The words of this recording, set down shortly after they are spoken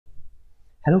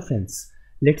Hello friends,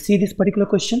 let's see this particular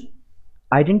question.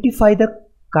 Identify the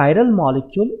chiral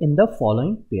molecule in the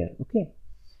following pair. Okay,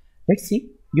 let's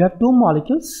see. You have two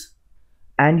molecules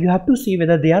and you have to see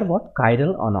whether they are what,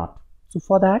 chiral or not. So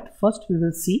for that, first we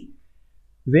will see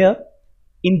where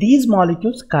in these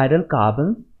molecules chiral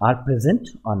carbons are present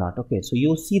or not. Okay, so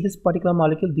you see this particular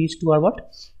molecule, these two are what,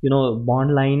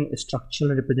 bond line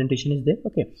structural representation is there.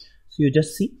 Okay, so you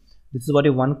just see this is what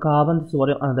is one carbon, this is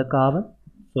what is another carbon.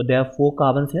 So there are four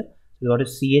carbons here. So what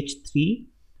is CH3,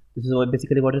 this is what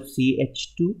basically what is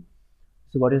CH2,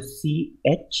 so what is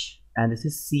CH, and this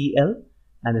is Cl,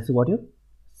 and this is what is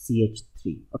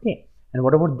CH3. Okay, and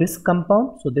what about this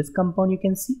compound? So this compound you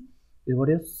can see is what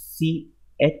is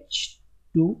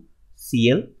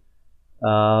CH2Cl,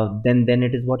 then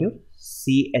it is what your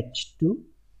CH2,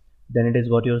 then it is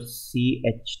what your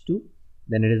CH2,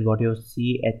 then it is what your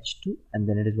CH2, and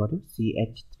then it is what your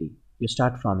CH3. You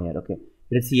start from here. Okay,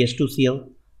 it is CH2Cl.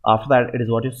 After that, it is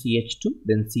what your CH2,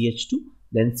 then CH2,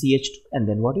 then CH2, and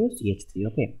then what your CH3.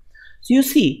 Okay, so you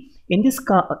see in this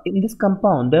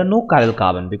compound there are no chiral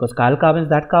carbon, because chiral carbon is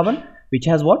that carbon which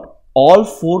has what, all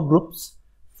four groups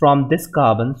from this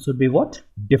carbon should be what,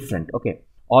 different. Okay,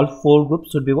 all four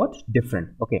groups should be what, different.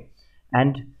 Okay,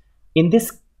 and in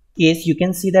this case you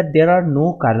can see that there are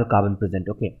no chiral carbon present.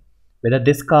 Okay, whether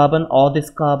this carbon or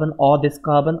this carbon or this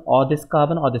carbon or this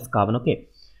carbon or this carbon. Okay,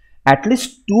 at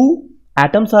least two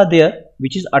atoms are there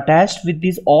which is attached with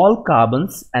these all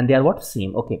carbons, and they are what,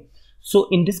 same. Okay, so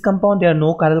in this compound there are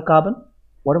no chiral carbon.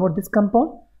 What about this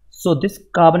compound? So this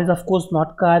carbon is of course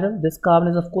not chiral, this carbon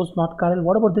is of course not chiral.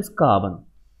 What about this carbon?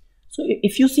 So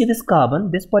if you see this carbon,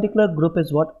 this particular group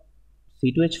is what,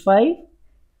 C2H5,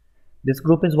 this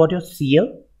group is what, your Cl,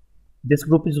 this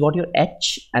group is what, your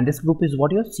H, and this group is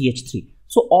what, your CH3.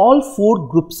 So all four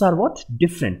groups are what,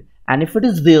 different, and if it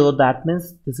is there, that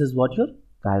means this is what, your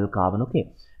chiral carbon.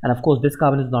 Okay, and of course this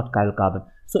carbon is not chiral carbon.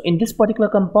 So in this particular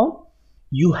compound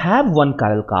you have one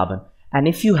chiral carbon, and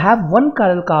if you have one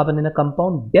chiral carbon in a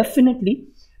compound, definitely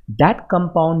that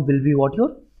compound will be what,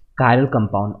 your chiral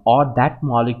compound, or that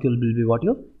molecule will be what,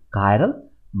 your chiral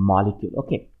molecule.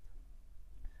 Okay,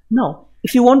 now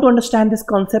if you want to understand this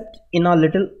concept in a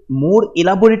little more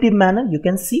elaborative manner, you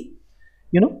can see,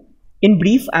 in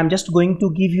brief, I'm just going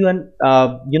to give you an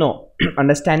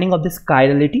understanding of this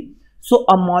chirality. So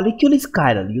a molecule is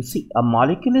chiral. You see, a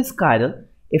molecule is chiral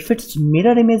if its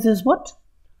mirror image is what,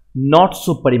 not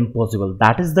superimposable.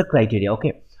 That is the criteria.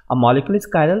 Okay, a molecule is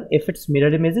chiral if its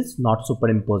mirror image is not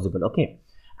superimposable. Okay,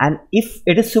 and if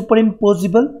it is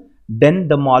superimposable, then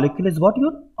the molecule is what,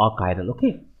 your achiral.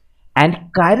 Okay, and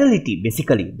chirality,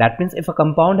 basically that means if a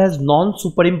compound has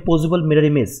non-superimposable mirror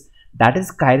image, that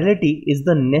is chirality is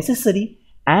the necessary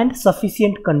and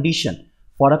sufficient condition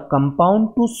for a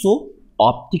compound to show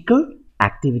optical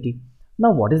activity.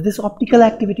 Now what is this optical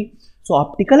activity? So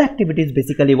optical activity is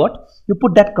basically what, you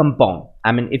put that compound,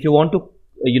 I mean if you want to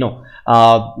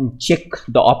check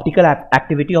the optical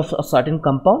activity of a certain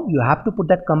compound, you have to put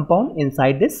that compound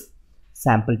inside this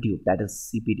sample tube, that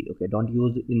is CPD. Okay, don't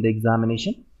use in the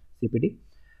examination CPD.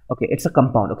 Okay, it's a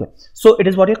compound. Okay, so it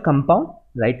is what, your compound,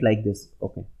 write like this.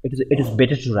 Okay, it is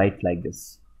better to write like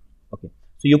this. Okay,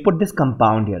 so you put this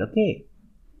compound here. Okay,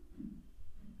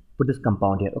 put this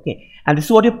compound here. Okay, and this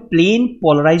is what, your plane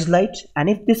polarized light, and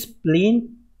if this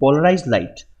plane polarized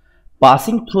light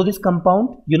passing through this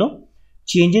compound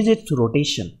changes its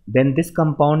rotation, then this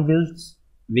compound will,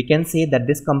 we can say that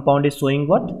this compound is showing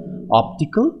what,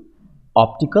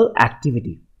 optical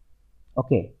activity.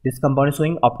 Okay, this compound is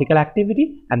showing optical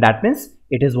activity, and that means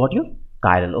it is what, your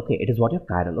chiral. Okay, it is what, your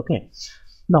chiral. Okay,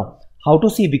 now how to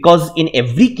see, because in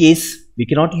every case we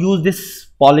cannot use this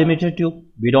polymeter tube.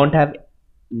 We don't have,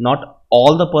 not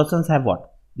all the persons have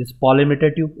what, this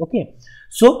polymeter tube. Okay,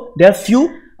 so there are few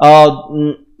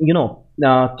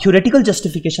theoretical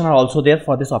justification are also there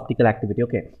for this optical activity.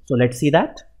 Okay, so let's see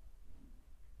that.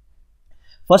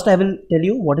 First I will tell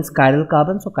you what is chiral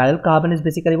carbon. So chiral carbon is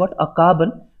basically what, a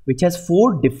carbon which has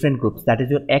four different groups, that is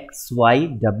your X, Y,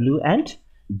 W and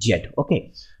Z.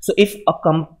 Okay, so if a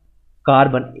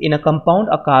carbon in a compound,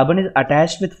 a carbon is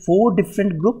attached with four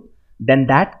different groups, then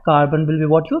that carbon will be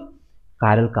what, your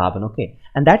chiral carbon. Okay,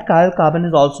 and that chiral carbon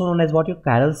is also known as what, your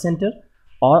chiral center,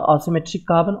 or asymmetric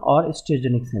carbon, or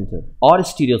stereogenic center, or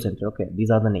stereo center. Okay,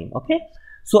 these are the name. Okay,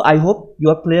 so I hope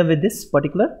you are clear with this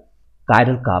particular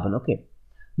chiral carbon. Okay,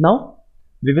 now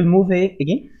we will move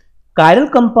again.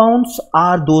 Chiral compounds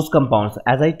are those compounds,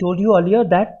 as I told you earlier,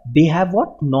 that they have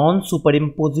what,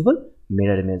 non-superimposable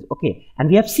mirror image. Okay, and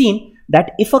we have seen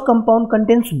that if a compound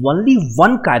contains only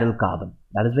one chiral carbon,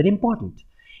 that is very important.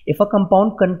 If a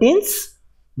compound contains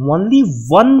only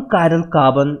one chiral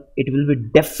carbon, it will be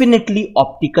definitely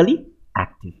optically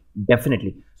active.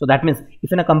 Definitely. So that means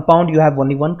if in a compound you have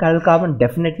only one chiral carbon,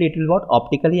 definitely it will be what?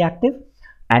 Optically active.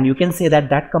 And you can say that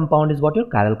that compound is what? Your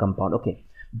chiral compound. Okay.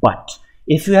 But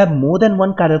if you have more than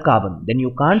one chiral carbon, then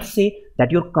you can't say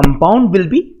that your compound will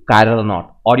be chiral or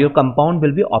not, or your compound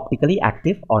will be optically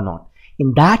active or not.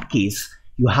 In that case,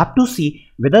 you have to see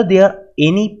whether there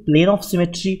any plane of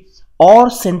symmetry or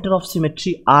center of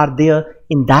symmetry are there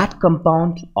in that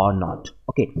compound or not.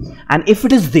 Okay. And if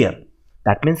it is there,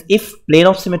 that means if plane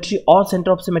of symmetry or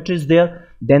center of symmetry is there,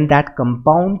 then that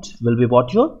compound will be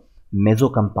what? Your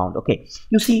meso compound. Okay.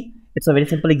 You see, it's a very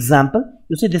simple example.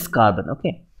 You see this carbon.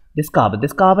 Okay. This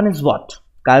carbon is what?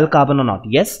 Chiral carbon or not?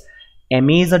 Yes.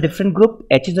 Ma is a different group,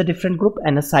 H is a different group,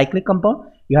 and a cyclic compound.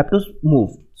 You have to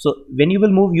move. So when you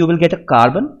will move, you will get a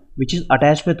carbon which is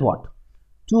attached with what?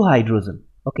 2 hydrogen.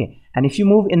 Okay. And if you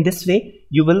move in this way,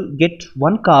 you will get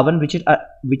one carbon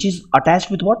which is attached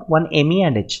with what? One Ma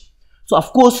and H. So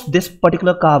of course this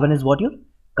particular carbon is what? Your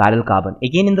chiral carbon.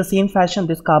 Again in the same fashion,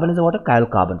 this carbon is what? A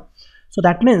chiral carbon. So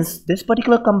that means this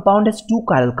particular compound has 2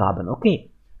 chiral carbon.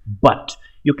 Okay. But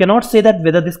you cannot say that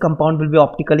whether this compound will be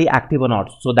optically active or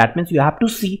not. So that means you have to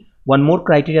see one more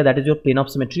criteria, that is your plane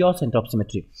of symmetry or center of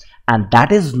symmetry. And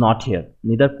that is not here.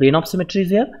 Neither plane of symmetry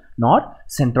is here nor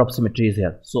center of symmetry is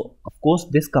here. So of course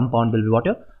this compound will be what?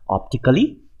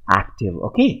 Optically active.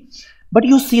 Okay. But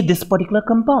you see this particular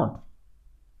compound.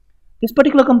 This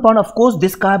particular compound, of course,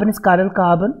 this carbon is chiral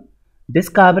carbon. This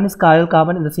carbon is chiral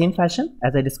carbon in the same fashion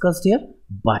as I discussed here.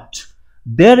 But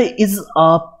there is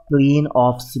a plane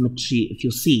of symmetry. If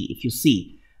you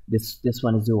see this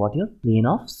one is your what? Your plane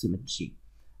of symmetry.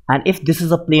 And if this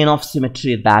is a plane of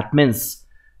symmetry, that means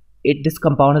this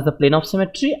compound has the plane of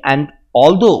symmetry, and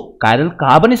although chiral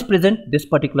carbon is present, this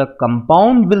particular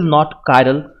compound will not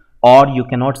chiral, or you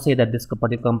cannot say that this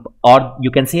particular, or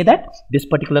you can say that this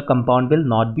particular compound will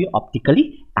not be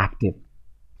optically active.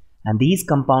 And these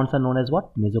compounds are known as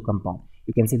what? Meso compound.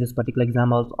 You can see this particular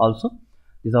example also.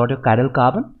 These are what? Your chiral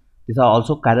carbon. These are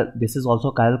also chiral. This is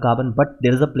also chiral carbon, but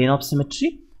there is a plane of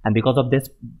symmetry, and because of this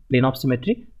plane of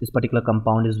symmetry, this particular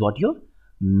compound is what? Your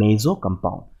meso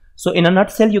compound. So in a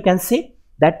nutshell, you can say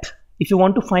that if you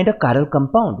want to find a chiral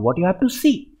compound, what you have to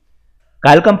see?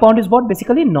 Chiral compound is what?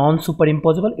 Basically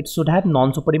non-superimposable. It should have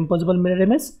non-superimposable mirror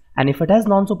image, and if it has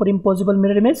non-superimposable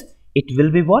mirror image, it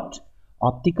will be what?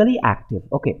 Optically active.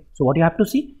 Okay. So what you have to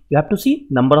see? You have to see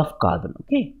number of carbon.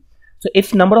 Okay. So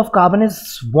if number of carbon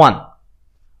is 1,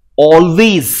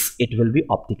 always it will be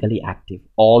optically active.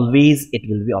 Always it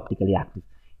will be optically active.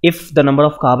 If the number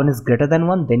of carbon is greater than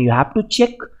 1, then you have to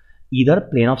check either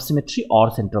plane of symmetry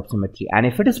or center of symmetry. And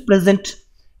if it is present,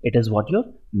 it is what? Your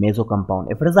meso compound.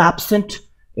 If it is absent,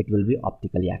 it will be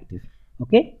optically active.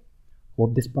 Okay.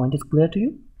 Hope this point is clear to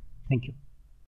you. Thank you.